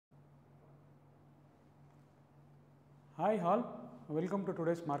Hi all, welcome to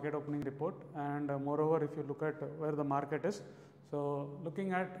today's market opening report, and moreover if you look at where the market is, so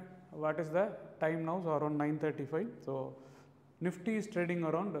looking at what is the time now, so around 9:35. So Nifty is trading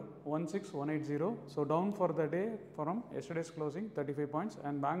around 16180, so down for the day from yesterday's closing 35 points,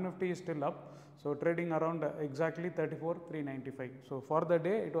 and Bank Nifty is still up, so trading around exactly 34,395. So for the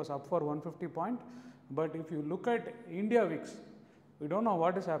day it was up for 150 point, but if you look at India VIX, we don't know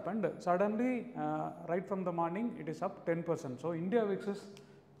what has happened. Suddenly, right from the morning, it is up 10%. So India VIX is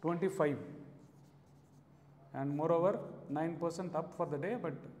 25, and moreover 9% up for the day.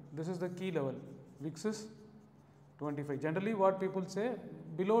 But this is the key level. VIX is 25. Generally, what people say,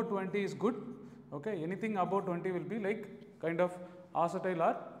 below 20 is good. Okay, anything above 20 will be like kind of versatile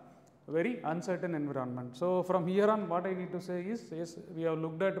or very uncertain environment. So from here on, what I need to say is, yes, we have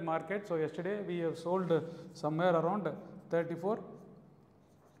looked at market. So yesterday we have sold somewhere around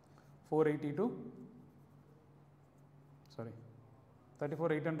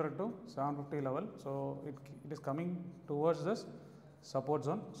 34,800 to 750 level. So it is coming towards this support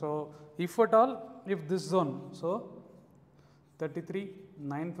zone. So if at all, if this zone, so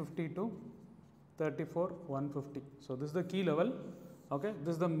 33,950 to 34,150. So this is the key level. Okay,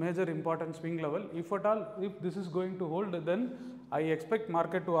 this is the major important swing level. If at all, if this is going to hold, then I expect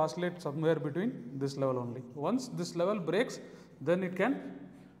market to oscillate somewhere between this level only. Once this level breaks, then it can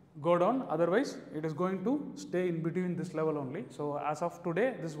go down, otherwise it is going to stay in between this level only. So as of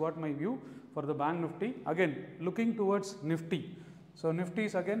today, this is what my view for the Bank Nifty. Again, looking towards Nifty. So Nifty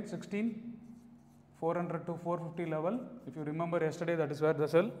is again 16,400 to 450 level. If you remember yesterday, that is where the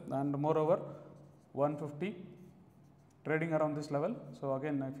sell, and moreover 150 trading around this level. So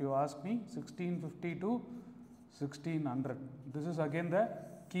again, if you ask me, 1650 to 1600, this is again the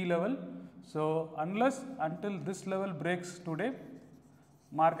key level. So until this level breaks today,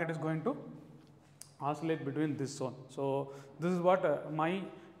 market is going to oscillate between this zone. So this is what my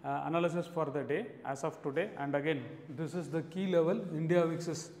analysis for the day as of today. And again, this is the key level. India VIX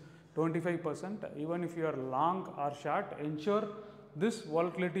is 25%. Even if you are long or short, ensure this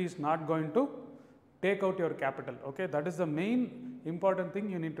volatility is not going to take out your capital. Okay, that is the main important thing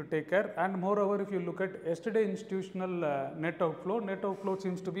you need to take care. And moreover, if you look at yesterday institutional net outflow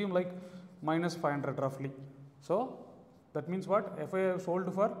seems to be like minus 500 roughly. So that means what? FI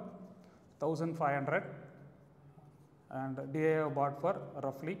sold for 1,500 and DI bought for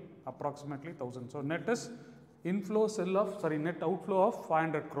roughly approximately 1,000. So net is net outflow of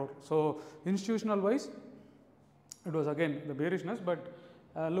 500 crore. So institutional wise, it was again the bearishness, but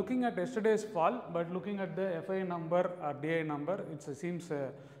looking at yesterday's fall, but looking at the FI number or DI number, it seems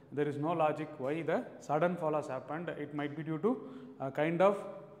there is no logic why the sudden fall has happened. It might be due to kind of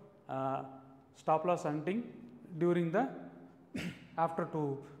stop loss hunting during the after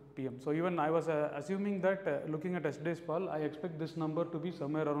 2 p.m. So even I was assuming that looking at yesterday's fall, I expect this number to be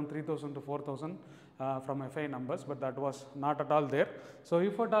somewhere around 3,000 to 4,000 from FI numbers, but that was not at all there. So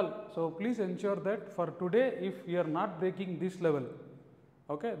if at all, so please ensure that for today, if we are not breaking this level,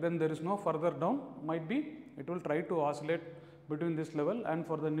 okay, then there is no further down. Might be it will try to oscillate between this level, and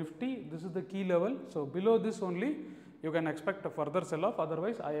for the Nifty, this is the key level. So below this only you can expect a further sell off.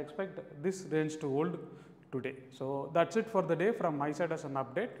 Otherwise, I expect this range to hold today. So that's it for the day from my side as an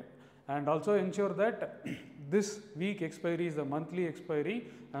update, and also ensure that this week expiry is the monthly expiry,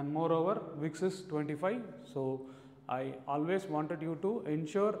 and moreover VIX is 25. So I always wanted you to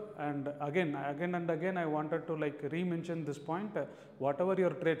ensure, and again and again I wanted to like re-mention this point, whatever your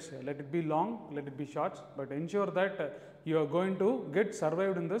trades, let it be long, let it be shorts, but ensure that you are going to get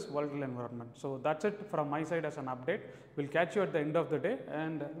survived in this volatile environment. So that's it from my side as an update. We'll catch you at the end of the day,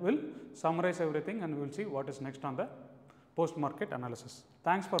 and we'll summarize everything, and we'll see what is next on the post market analysis.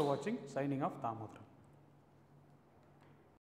 Thanks for watching. Signing off, Damodharan.